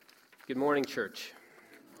Good morning, church.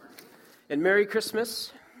 And Merry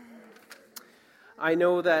Christmas. I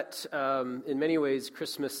know that in many ways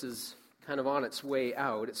Christmas is kind of on its way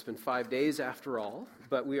out. It's been 5 days after all,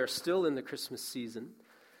 but we are still in the Christmas season,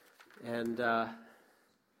 and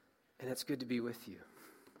it's good to be with you.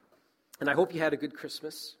 And I hope you had a good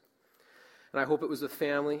Christmas, and I hope it was with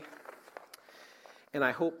family, and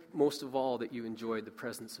I hope most of all that you enjoyed the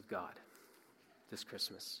presence of God this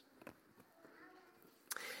Christmas.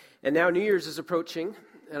 And now New Year's is approaching,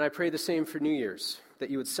 and I pray the same for New Year's,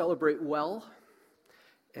 that you would celebrate well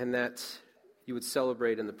and that you would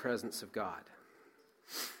celebrate in the presence of God.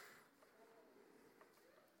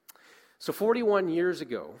 So 41 years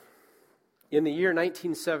ago, in the year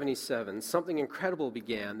 1977, something incredible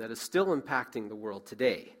began that is still impacting the world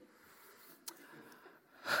today.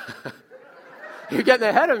 You're getting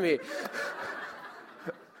ahead of me.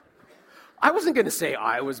 I wasn't going to say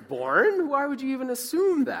I was born. Why would you even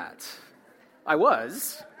assume that? I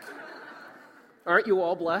was. Aren't you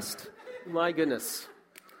all blessed? My goodness.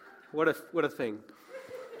 What a thing.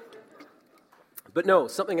 But no,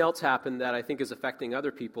 something else happened that I think is affecting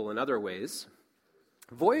other people in other ways.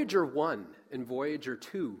 Voyager 1 and Voyager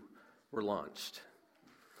 2 were launched.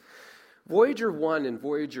 Voyager 1 and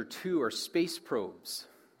Voyager 2 are space probes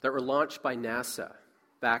that were launched by NASA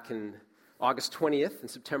back in August 20th and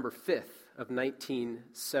September 5th of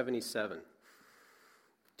 1977.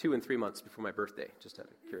 2 and 3 months before my birthday, just out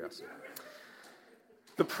of curiosity.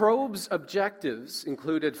 The probe's objectives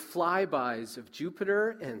included flybys of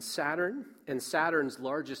Jupiter and Saturn's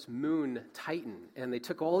largest moon, Titan. And they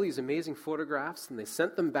took all these amazing photographs and they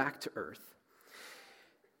sent them back to Earth.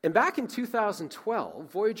 And back in 2012,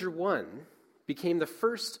 Voyager 1 became the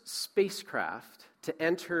first spacecraft to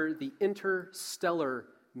enter the interstellar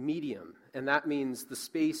medium. And that means the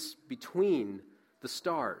space between the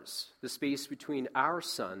stars, the space between our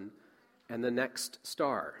sun and the next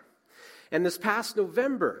star. And this past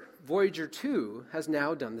November, Voyager 2 has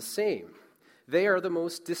now done the same. They are the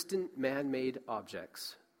most distant man-made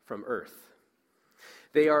objects from Earth.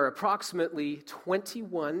 They are approximately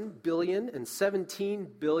 21 billion and 17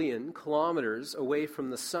 billion kilometers away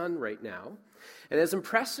from the sun right now. And as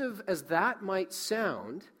impressive as that might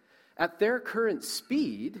sound, at their current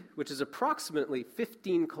speed, which is approximately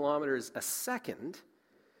 15 kilometers a second,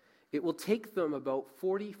 it will take them about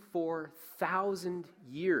 44,000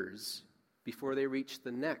 years before they reach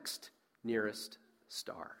the next nearest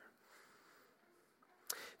star.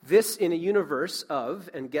 This in a universe of,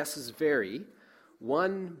 and guesses vary,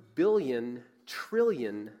 1 billion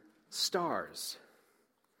trillion stars.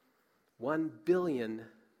 1 billion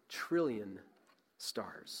trillion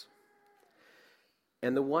stars.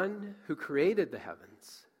 And the one who created the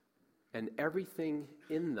heavens and everything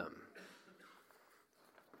in them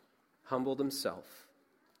humbled himself,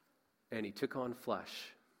 and he took on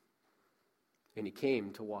flesh, and he came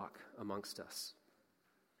to walk amongst us.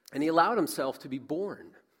 And he allowed himself to be born,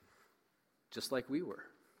 just like we were.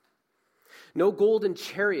 No golden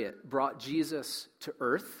chariot brought Jesus to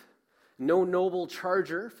earth. No noble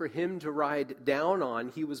charger for him to ride down on.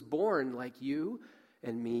 He was born like you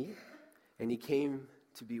and me, and he came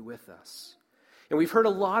to be with us. And we've heard a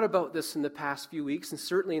lot about this in the past few weeks, and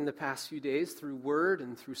certainly in the past few days through word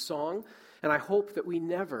and through song. And I hope that we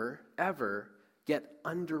never, ever get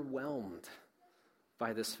underwhelmed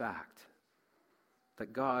by this fact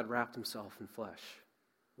that God wrapped himself in flesh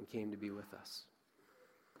and came to be with us.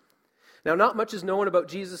 Now, not much is known about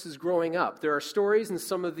Jesus' growing up. There are stories in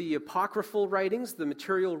some of the apocryphal writings, the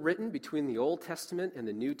material written between the Old Testament and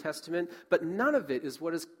the New Testament, but none of it is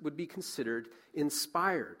what would be considered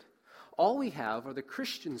inspired. All we have are the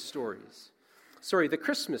Christian stories. The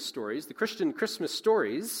Christmas stories, the Christian Christmas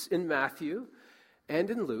stories in Matthew and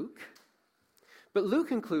in Luke. But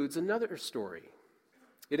Luke includes another story.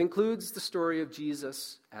 It includes the story of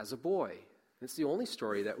Jesus as a boy. It's the only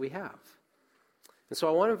story that we have. And so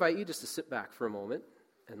I want to invite you just to sit back for a moment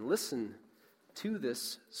and listen to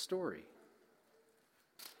this story.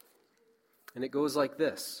 And it goes like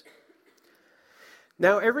this.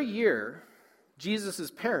 Now, every year, Jesus'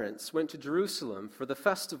 parents went to Jerusalem for the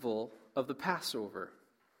festival of the Passover.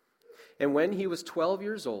 And when he was 12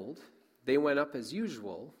 years old, they went up as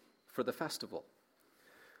usual for the festival.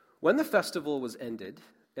 When the festival was ended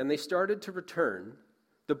and they started to return,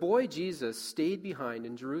 the boy Jesus stayed behind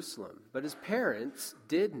in Jerusalem, but his parents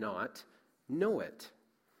did not know it.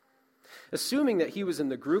 Assuming that he was in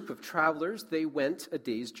the group of travelers, they went a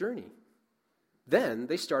day's journey. Then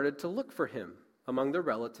they started to look for him among their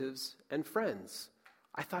relatives and friends.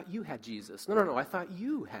 I thought you had Jesus. No, I thought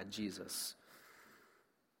you had Jesus.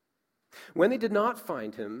 When they did not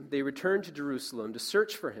find him, they returned to Jerusalem to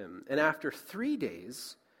search for him, and after 3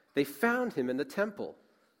 days they found him in the temple,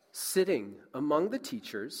 sitting among the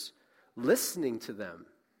teachers, listening to them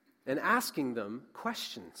and asking them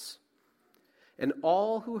questions. And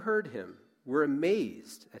all who heard him were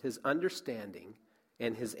amazed at his understanding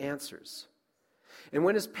and his answers. And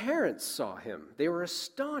when his parents saw him, they were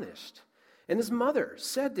astonished. And his mother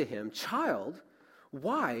said to him, "Child,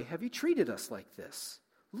 why have you treated us like this?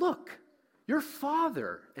 Look, your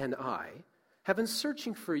father and I have been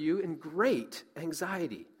searching for you in great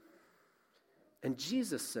anxiety." And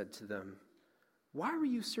Jesus said to them, "Why were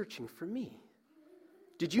you searching for me?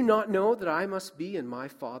 Did you not know that I must be in my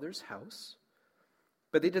Father's house?"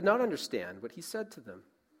 But they did not understand what he said to them.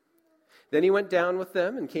 Then he went down with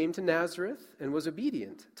them and came to Nazareth and was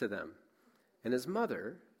obedient to them. And his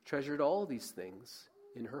mother treasured all these things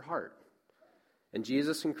in her heart. And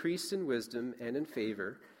Jesus increased in wisdom and in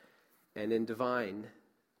favor and in divine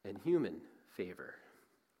and human favor.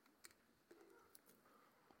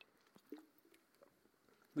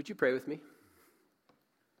 Would you pray with me?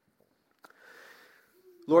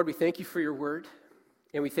 Lord, we thank you for your word,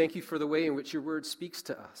 and we thank you for the way in which your word speaks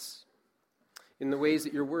to us, in the ways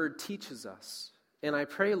that your word teaches us. And I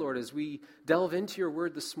pray, Lord, as we delve into your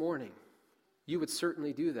word this morning, you would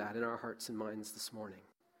certainly do that in our hearts and minds this morning.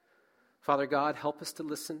 Father God, help us to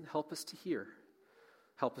listen, help us to hear,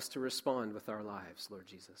 help us to respond with our lives, Lord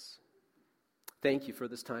Jesus. Thank you for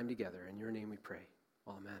this time together. In your name we pray.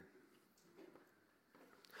 Amen.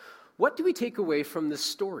 What do we take away from this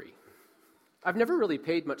story? I've never really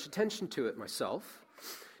paid much attention to it myself.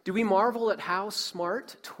 Do we marvel at how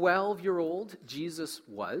smart 12-year-old Jesus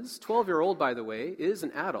was? 12-year-old, by the way, is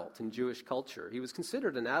an adult in Jewish culture. He was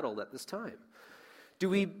considered an adult at this time. Do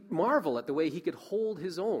we marvel at the way he could hold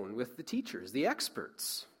his own with the teachers, the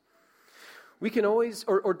experts? We can always,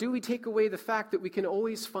 or do we take away the fact that we can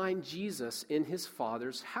always find Jesus in his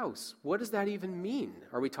Father's house? What does that even mean?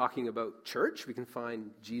 Are we talking about church? We can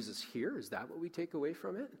find Jesus here. Is that what we take away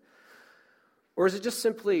from it? Or is it just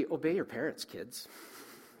simply, obey your parents, kids?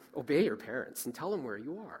 Obey your parents and tell them where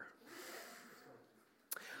you are.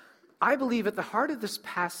 I believe at the heart of this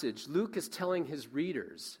passage, Luke is telling his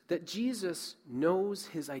readers that Jesus knows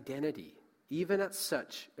his identity, even at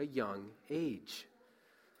such a young age.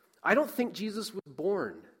 I don't think Jesus was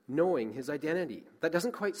born knowing his identity. That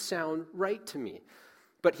doesn't quite sound right to me.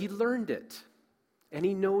 But he learned it, and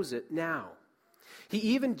he knows it now. He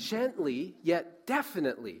even gently, yet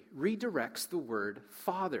definitely, redirects the word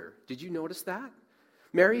Father. Did you notice that?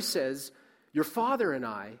 Mary says, "Your father and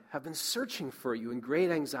I have been searching for you in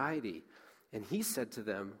great anxiety." And he said to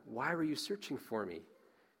them, "Why were you searching for me?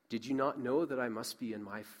 Did you not know that I must be in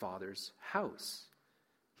my Father's house?"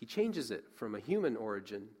 He changes it from a human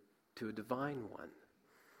origin to a divine one.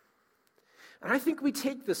 And I think we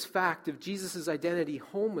take this fact of Jesus' identity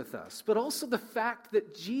home with us, but also the fact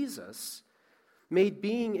that Jesus made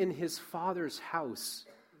being in his Father's house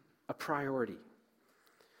a priority.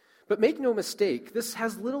 But make no mistake, this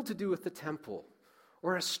has little to do with the temple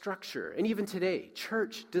or a structure. And even today,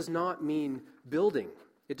 church does not mean building.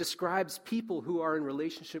 It describes people who are in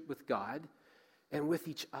relationship with God and with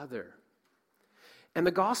each other. And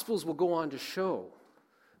the Gospels will go on to show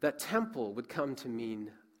that temple would come to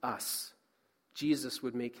mean us. Jesus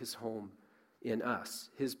would make his home in us,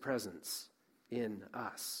 his presence in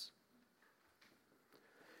us.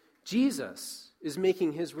 Jesus is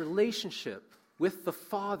making his relationship with the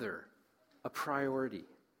Father a priority.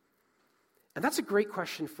 And that's a great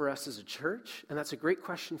question for us as a church, and that's a great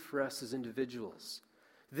question for us as individuals.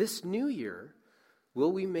 This new year,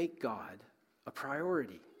 will we make God a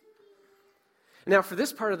priority? Now, for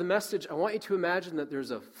this part of the message, I want you to imagine that there's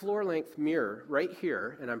a floor-length mirror right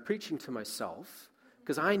here, and I'm preaching to myself,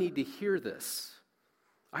 because I need to hear this.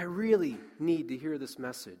 I really need to hear this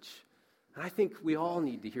message. And I think we all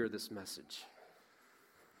need to hear this message.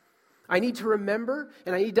 I need to remember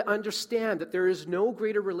and I need to understand that there is no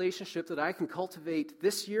greater relationship that I can cultivate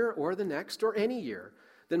this year or the next or any year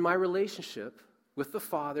than my relationship with the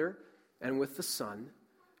Father and with the Son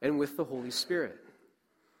and with the Holy Spirit.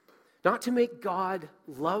 Not to make God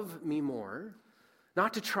love me more,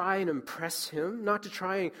 not to try and impress him, not to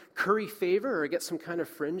try and curry favor or get some kind of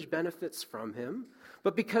fringe benefits from him,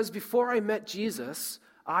 but because before I met Jesus,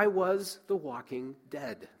 I was the walking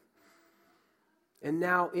dead. And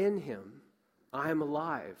now in him, I am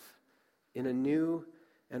alive in a new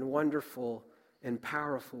and wonderful and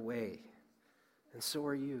powerful way. And so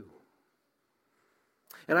are you.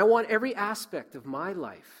 And I want every aspect of my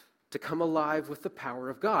life to come alive with the power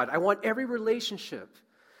of God. I want every relationship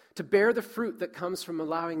to bear the fruit that comes from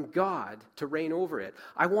allowing God to reign over it.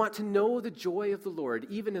 I want to know the joy of the Lord,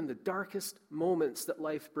 even in the darkest moments that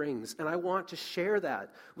life brings. And I want to share that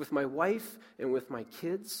with my wife and with my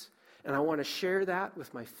kids. And I want to share that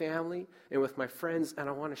with my family and with my friends. And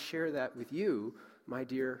I want to share that with you, my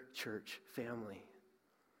dear church family.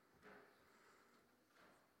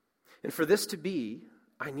 And for this to be,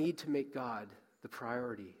 I need to make God the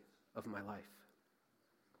priority of my life.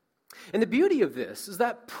 And the beauty of this is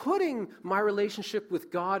that putting my relationship with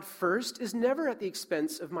God first is never at the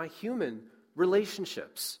expense of my human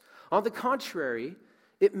relationships. On the contrary,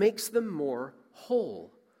 it makes them more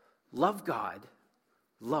whole. Love God,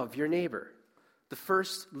 love your neighbor. The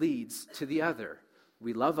first leads to the other.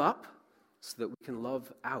 We love up so that we can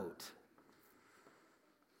love out.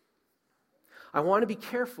 I want to be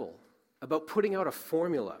careful about putting out a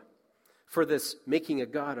formula for this making a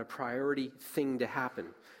God a priority thing to happen,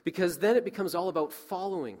 because then it becomes all about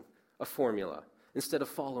following a formula instead of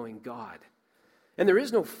following God. And there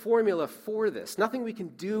is no formula for this, nothing we can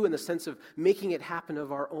do in the sense of making it happen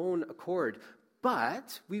of our own accord,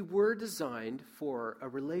 but we were designed for a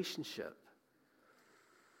relationship.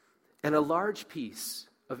 And a large piece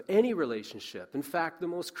of any relationship, in fact, the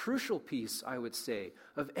most crucial piece, I would say,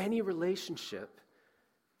 of any relationship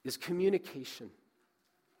is communication.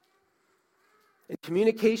 And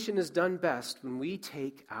communication is done best when we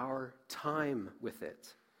take our time with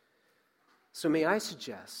it. So may I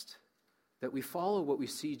suggest that we follow what we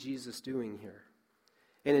see Jesus doing here.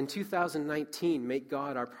 And in 2019, make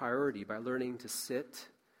God our priority by learning to sit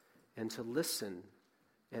and to listen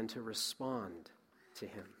and to respond to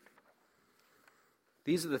Him.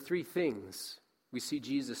 These are the three things we see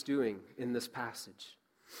Jesus doing in this passage.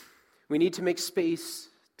 We need to make space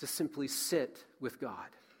to simply sit with God.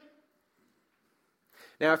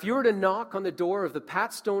 Now, if you were to knock on the door of the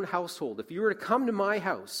Pat Stone household, if you were to come to my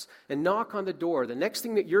house and knock on the door, the next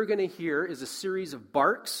thing that you're going to hear is a series of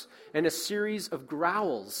barks and a series of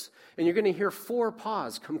growls. And you're going to hear 4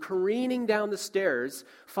 paws come careening down the stairs,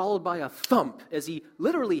 followed by a thump as he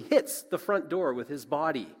literally hits the front door with his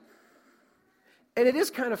body. And it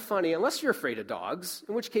is kind of funny, unless you're afraid of dogs,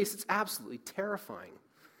 in which case it's absolutely terrifying.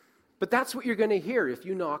 But that's what you're going to hear if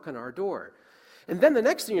you knock on our door. And then the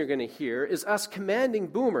next thing you're going to hear is us commanding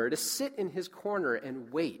Boomer to sit in his corner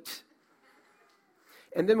and wait.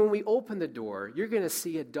 And then when we open the door, you're going to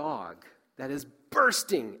see a dog that is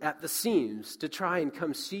bursting at the seams to try and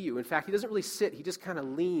come see you. In fact, he doesn't really sit. He just kind of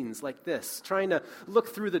leans like this, trying to look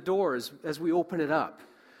through the doors as we open it up.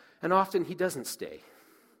 And often he doesn't stay.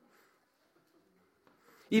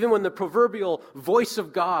 Even when the proverbial voice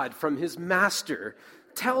of God from his master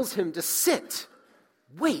tells him to sit,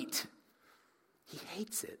 wait, he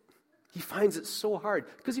hates it. He finds it so hard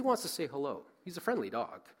because he wants to say hello. He's a friendly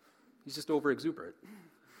dog. He's just over-exuberant.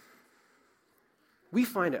 We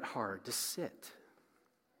find it hard to sit.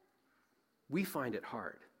 We find it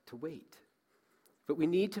hard to wait. But we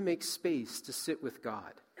need to make space to sit with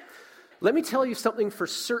God. Let me tell you something for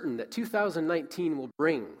certain that 2019 will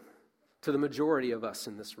bring to the majority of us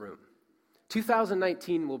in this room.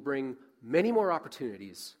 2019 will bring many more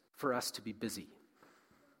opportunities for us to be busy.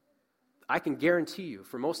 I can guarantee you,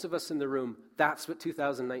 for most of us in the room, that's what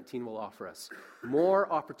 2019 will offer us. More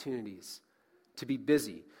opportunities to be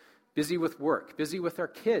busy. Busy with work, busy with our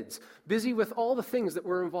kids, busy with all the things that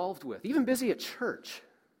we're involved with, even busy at church.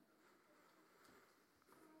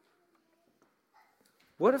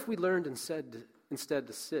 What if we learned instead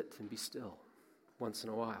to sit and be still once in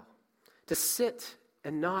a while? To sit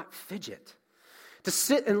and not fidget. To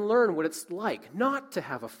sit and learn what it's like not to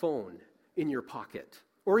have a phone in your pocket,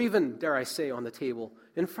 or even, dare I say, on the table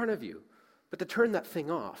in front of you, but to turn that thing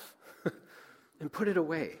off and put it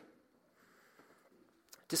away.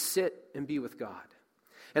 To sit and be with God.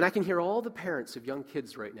 And I can hear all the parents of young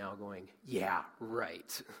kids right now going, yeah,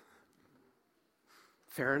 right.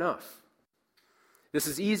 Fair enough. This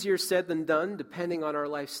is easier said than done, depending on our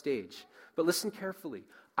life stage. But listen carefully.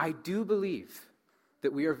 I do believe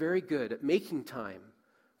that we are very good at making time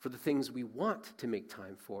for the things we want to make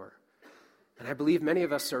time for. And I believe many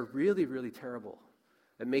of us are really, really terrible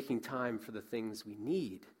at making time for the things we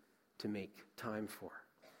need to make time for.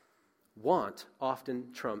 Want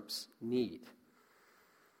often trumps need.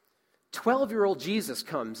 12-year-old Jesus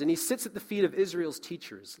comes and he sits at the feet of Israel's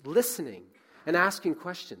teachers, listening and asking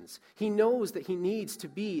questions. He knows that he needs to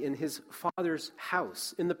be in his Father's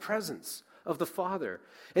house, in the presence of the Father.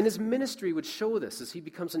 And his ministry would show this as he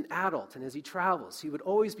becomes an adult and as he travels. He would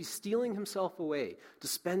always be stealing himself away to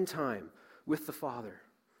spend time with the Father.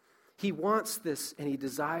 He wants this and he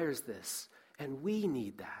desires this, and we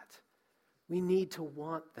need that. We need to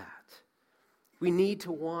want that. We need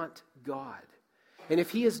to want God. And if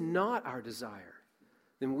he is not our desire,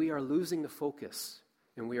 then we are losing the focus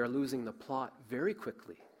and we are losing the plot very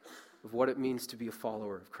quickly of what it means to be a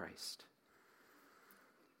follower of Christ.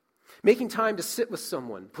 Making time to sit with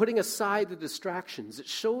someone, putting aside the distractions, it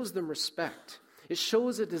shows them respect. It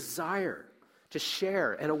shows a desire to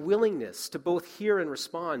share and a willingness to both hear and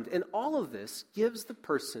respond. And all of this gives the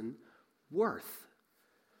person worth.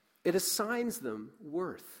 It assigns them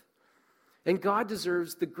worth. And God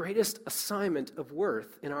deserves the greatest assignment of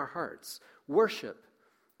worth in our hearts. Worship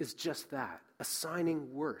is just that,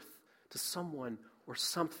 assigning worth to someone or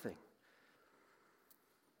something.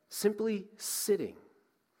 Simply sitting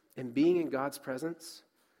and being in God's presence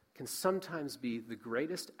can sometimes be the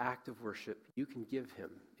greatest act of worship you can give him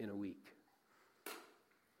in a week.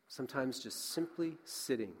 Sometimes just simply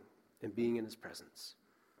sitting and being in his presence.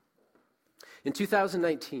 In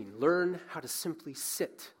 2019, learn how to simply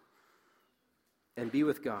sit and be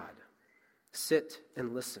with God. Sit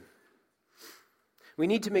and listen. We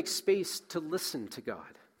need to make space to listen to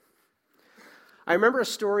God. I remember a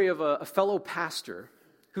story of a fellow pastor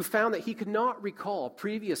who found that he could not recall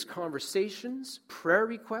previous conversations, prayer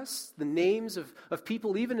requests, the names of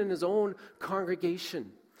people even in his own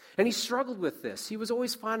congregation. And he struggled with this. He was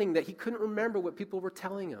always finding that he couldn't remember what people were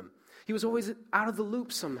telling him. He was always out of the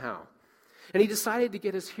loop somehow. And he decided to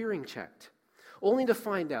get his hearing checked, only to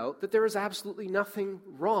find out that there was absolutely nothing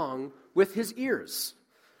wrong with his ears.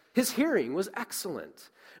 His hearing was excellent.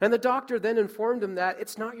 And the doctor then informed him that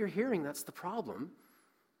it's not your hearing that's the problem.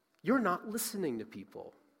 You're not listening to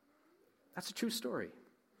people. That's a true story.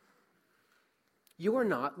 You're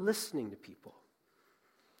not listening to people.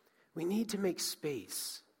 We need to make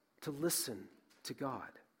space to listen to God.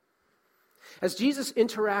 As Jesus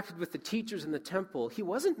interacted with the teachers in the temple, he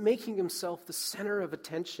wasn't making himself the center of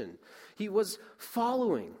attention. He was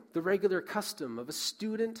following the regular custom of a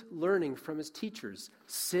student learning from his teachers,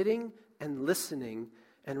 sitting and listening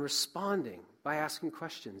and responding by asking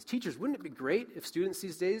questions. Teachers, wouldn't it be great if students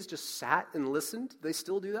these days just sat and listened? Do they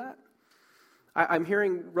still do that? I'm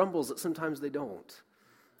hearing rumbles that sometimes they don't.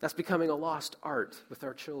 That's becoming a lost art with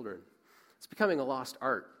our children. It's becoming a lost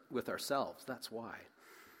art with ourselves. That's why.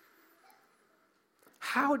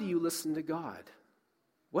 How do you listen to God?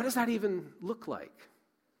 What does that even look like?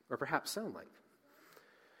 Or perhaps sound like?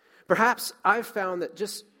 Perhaps I've found that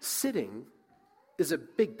just sitting is a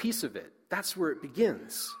big piece of it. That's where it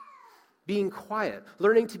begins. Being quiet,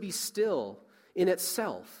 learning to be still in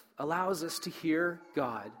itself allows us to hear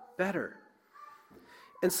God better.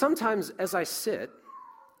 And sometimes as I sit,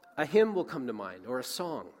 a hymn will come to mind or a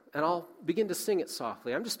song, and I'll begin to sing it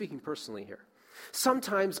softly. I'm just speaking personally here.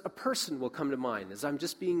 Sometimes a person will come to mind as I'm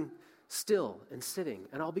just being still and sitting,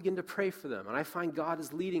 and I'll begin to pray for them, and I find God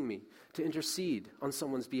is leading me to intercede on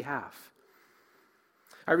someone's behalf.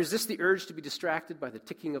 I resist the urge to be distracted by the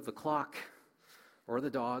ticking of the clock or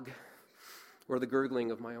the dog or the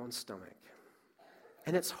gurgling of my own stomach.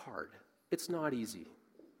 And it's hard. It's not easy.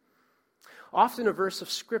 Often a verse of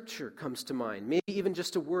Scripture comes to mind, maybe even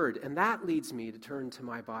just a word, and that leads me to turn to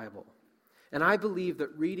my Bible. And I believe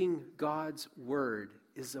that reading God's Word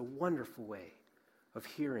is a wonderful way of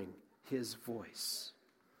hearing His voice.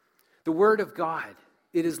 The Word of God,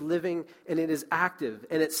 it is living and it is active,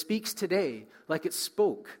 and it speaks today like it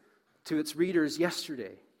spoke to its readers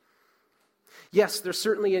yesterday. Yes, there's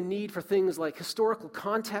certainly a need for things like historical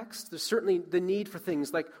context. There's certainly the need for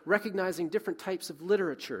things like recognizing different types of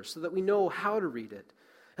literature so that we know how to read it.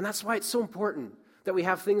 And that's why it's so important that we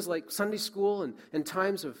have things like Sunday school and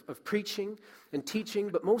times of preaching and teaching,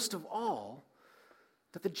 but most of all,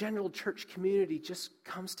 that the general church community just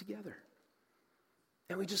comes together.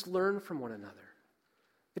 And we just learn from one another.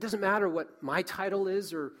 It doesn't matter what my title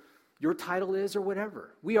is or your title is or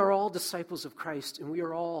whatever. We are all disciples of Christ, and we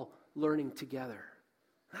are all learning together.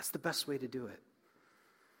 That's the best way to do it.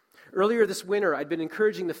 Earlier this winter, I'd been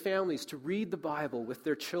encouraging the families to read the Bible with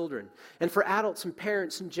their children, and for adults and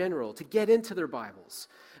parents in general to get into their Bibles.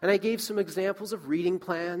 And I gave some examples of reading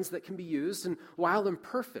plans that can be used, and while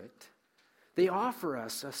imperfect, they offer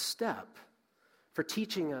us a step for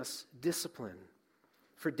teaching us discipline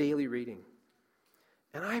for daily reading.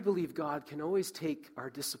 And I believe God can always take our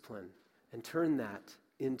discipline and turn that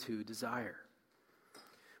into desire.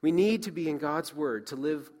 We need to be in God's Word, to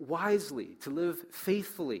live wisely, to live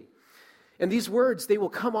faithfully. And these words, they will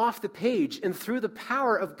come off the page, and through the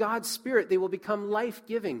power of God's Spirit, they will become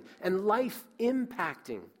life-giving and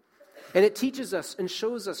life-impacting. And it teaches us and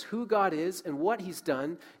shows us who God is and what He's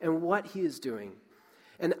done and what He is doing.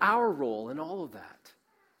 And our role in all of that,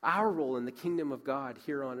 our role in the kingdom of God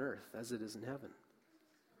here on earth as it is in heaven.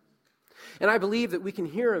 And I believe that we can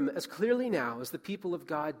hear him as clearly now as the people of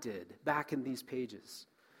God did back in these pages.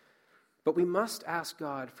 But we must ask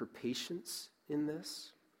God for patience in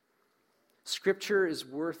this. Scripture is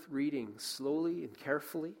worth reading slowly and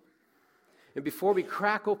carefully. And before we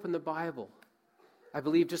crack open the Bible, I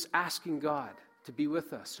believe just asking God to be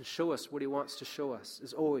with us and show us what he wants to show us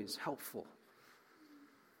is always helpful.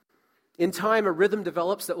 In time, a rhythm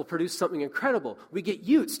develops that will produce something incredible. We get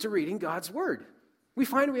used to reading God's word. We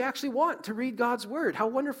find we actually want to read God's word. How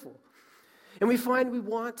wonderful. And we find we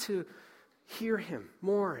want to hear him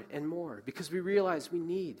more and more because we realize we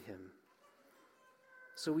need him.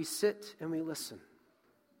 So we sit and we listen.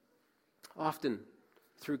 Often,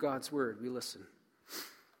 through God's word, we listen.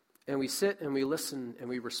 And we sit and we listen and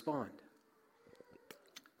we respond.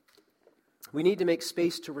 We need to make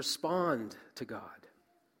space to respond to God.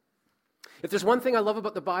 If there's one thing I love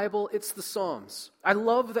about the Bible, it's the Psalms. I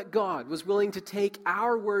love that God was willing to take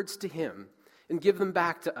our words to him and give them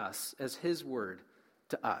back to us as his word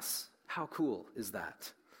to us. How cool is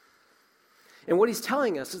that? And what he's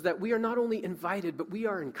telling us is that we are not only invited, but we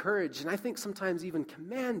are encouraged, and I think sometimes even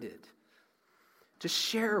commanded, to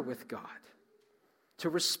share with God, to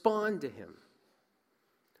respond to him.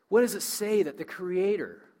 What does it say that the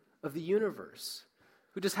creator of the universe,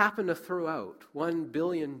 who just happened to throw out 1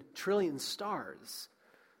 billion trillion stars,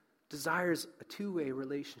 desires a two-way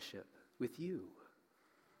relationship with you?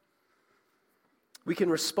 We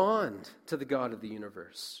can respond to the God of the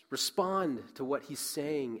universe, respond to what he's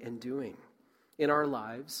saying and doing in our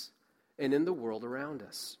lives and in the world around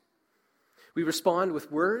us. We respond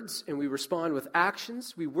with words and we respond with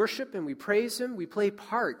actions. We worship and we praise him. We play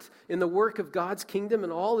part in the work of God's kingdom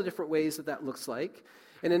in all the different ways that looks like,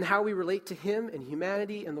 and in how we relate to him and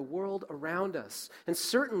humanity and the world around us. And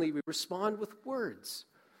certainly we respond with words.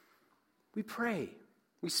 We pray.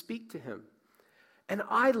 We speak to him. And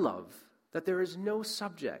I love that there is no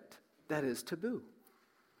subject that is taboo.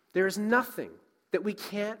 There is nothing that we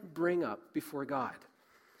can't bring up before God.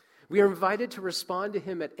 We are invited to respond to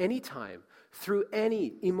him at any time, through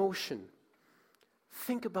any emotion.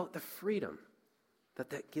 Think about the freedom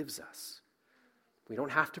that that gives us. We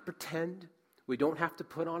don't have to pretend. We don't have to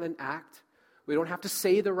put on an act. We don't have to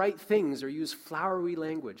say the right things or use flowery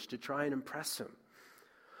language to try and impress him.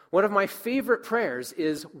 One of my favorite prayers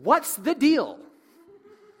is, "What's the deal?"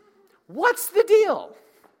 What's the deal?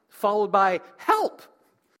 Followed by, "Help."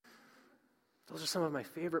 Those are some of my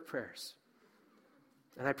favorite prayers.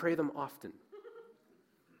 And I pray them often.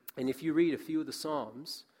 And if you read a few of the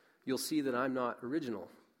Psalms, you'll see that I'm not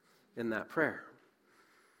original in that prayer.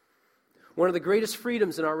 One of the greatest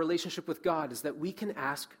freedoms in our relationship with God is that we can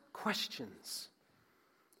ask questions.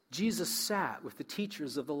 Jesus sat with the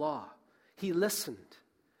teachers of the law. He listened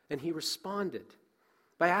and he responded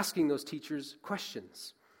by asking those teachers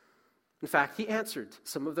questions. In fact, he answered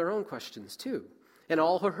some of their own questions too. And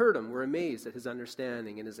all who heard him were amazed at his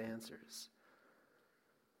understanding and his answers.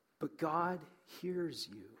 But God hears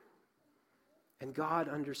you. And God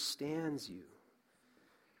understands you.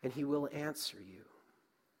 And he will answer you.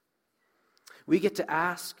 We get to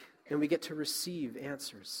ask and we get to receive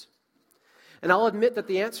answers. And I'll admit that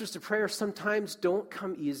the answers to prayer sometimes don't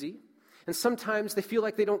come easy. And sometimes they feel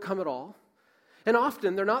like they don't come at all. And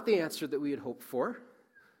often they're not the answer that we had hoped for.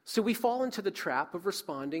 So we fall into the trap of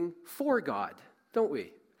responding for God, don't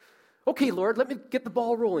we? Okay, Lord, let me get the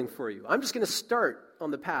ball rolling for you. I'm just going to start on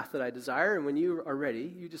the path that I desire, and when you are ready,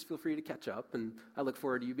 you just feel free to catch up, and I look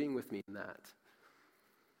forward to you being with me in that.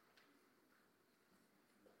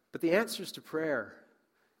 But the answers to prayer,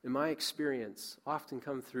 in my experience, often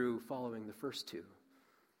come through following the first two,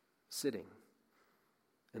 sitting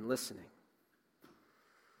and listening,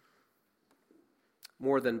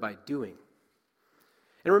 more than by doing.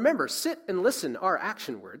 And remember, sit and listen are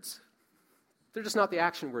action words. They're just not the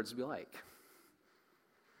action words we like.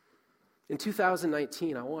 In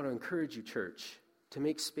 2019, I want to encourage you, church, to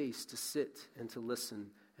make space to sit and to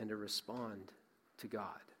listen and to respond to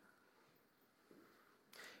God.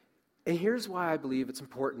 And here's why I believe it's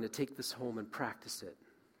important to take this home and practice it.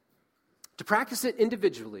 To practice it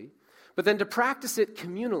individually, but then to practice it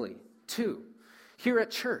communally, too. Here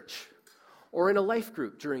at church, or in a life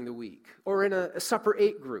group during the week, or in a Supper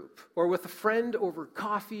 8 group, or with a friend over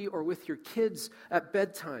coffee, or with your kids at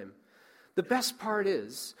bedtime. The best part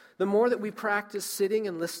is, the more that we practice sitting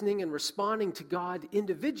and listening and responding to God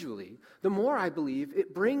individually, the more I believe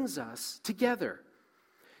it brings us together.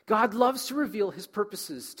 God loves to reveal his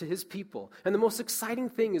purposes to his people. And the most exciting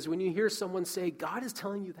thing is when you hear someone say, "God is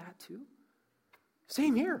telling you that too?"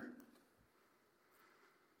 Same here.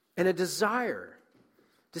 And a desire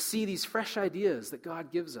to see these fresh ideas that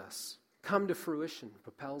God gives us come to fruition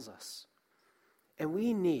propels us. And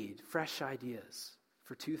we need fresh ideas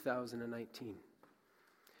for 2019.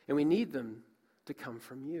 And we need them to come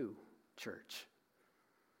from you, church.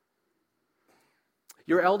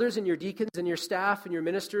 Your elders and your deacons and your staff and your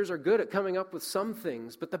ministers are good at coming up with some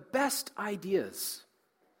things, but the best ideas,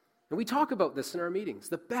 and we talk about this in our meetings,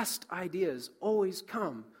 the best ideas always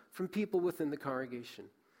come from people within the congregation.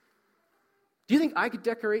 Do you think I could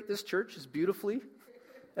decorate this church as beautifully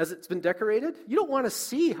as it's been decorated? You don't want to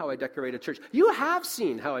see how I decorate a church. You have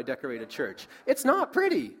seen how I decorate a church. It's not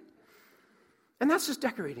pretty. And that's just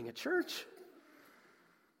decorating a church.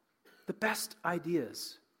 The best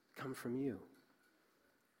ideas come from you.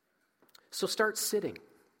 So start sitting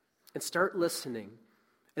and start listening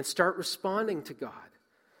and start responding to God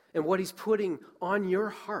and what He's putting on your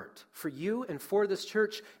heart for you and for this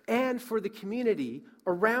church and for the community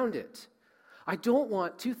around it. I don't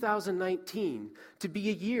want 2019 to be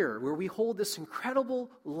a year where we hold this incredible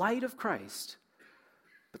light of Christ,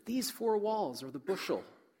 but these four walls are the bushel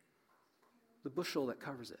that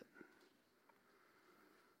covers it.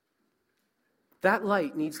 That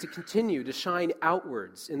light needs to continue to shine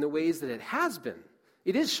outwards in the ways that it has been.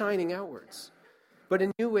 It is shining outwards, but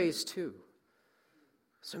in new ways too.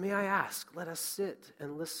 So may I ask, let us sit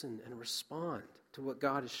and listen and respond to what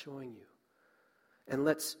God is showing you. And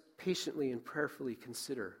let's patiently and prayerfully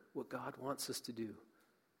consider what God wants us to do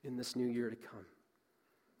in this new year to come.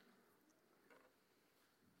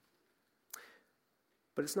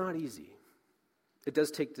 But it's not easy. It does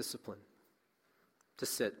take discipline to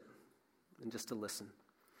sit and just to listen.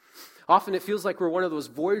 Often it feels like we're one of those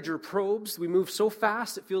Voyager probes. We move so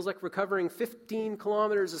fast, it feels like we're covering 15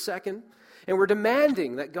 kilometers a second, and we're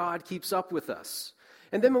demanding that God keeps up with us.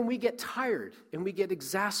 And then when we get tired and we get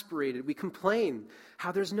exasperated, we complain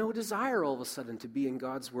how there's no desire all of a sudden to be in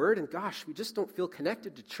God's Word, and gosh, we just don't feel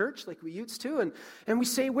connected to church like we used to, and we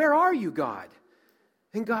say, "Where are you, God?"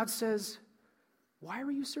 And God says, "Why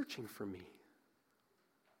were you searching for me?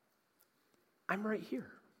 I'm right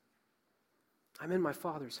here. I'm in my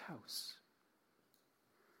Father's house."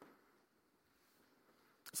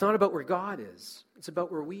 It's not about where God is. It's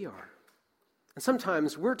about where we are. And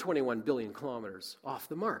sometimes we're 21 billion kilometers off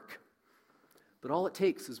the mark. But all it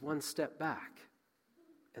takes is one step back.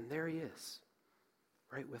 And there He is,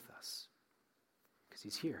 right with us. Because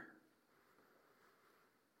He's here.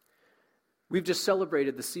 We've just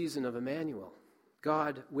celebrated the season of Emmanuel,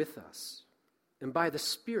 God with us. And by the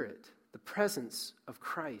Spirit, the presence of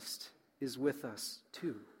Christ is with us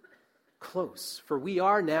too, close. For we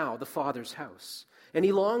are now the Father's house, and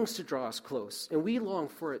He longs to draw us close, and we long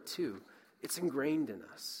for it too. It's ingrained in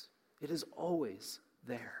us. It is always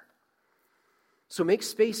there. So make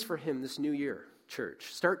space for Him this new year,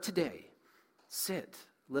 church. Start today. Sit,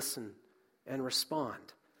 listen, and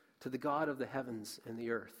respond to the God of the heavens and the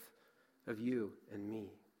earth, of you and me.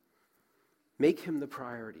 Make Him the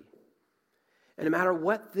priority. And no matter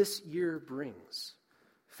what this year brings,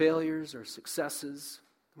 failures or successes,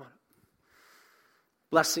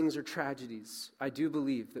 blessings or tragedies, I do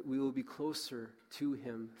believe that we will be closer to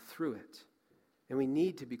Him through it. And we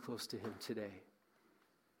need to be close to Him today,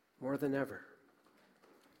 more than ever.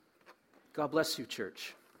 God bless you,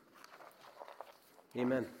 church.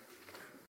 Amen.